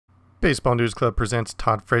Baseball News Club presents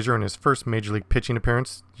Todd Frazier in his first Major League pitching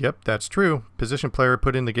appearance. Yep, that's true. Position player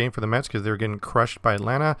put in the game for the Mets because they were getting crushed by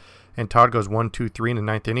Atlanta. And Todd goes 1-2-3 in the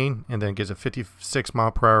ninth inning and then gives a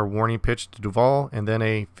 56-mile-per-hour warning pitch to Duvall and then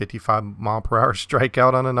a 55-mile-per-hour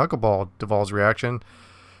strikeout on a knuckleball. Duvall's reaction,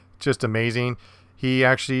 just amazing. He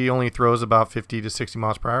actually only throws about 50 to 60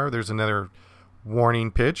 miles per hour. There's another warning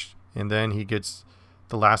pitch, and then he gets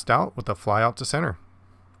the last out with a fly out to center.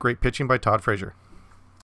 Great pitching by Todd Frazier.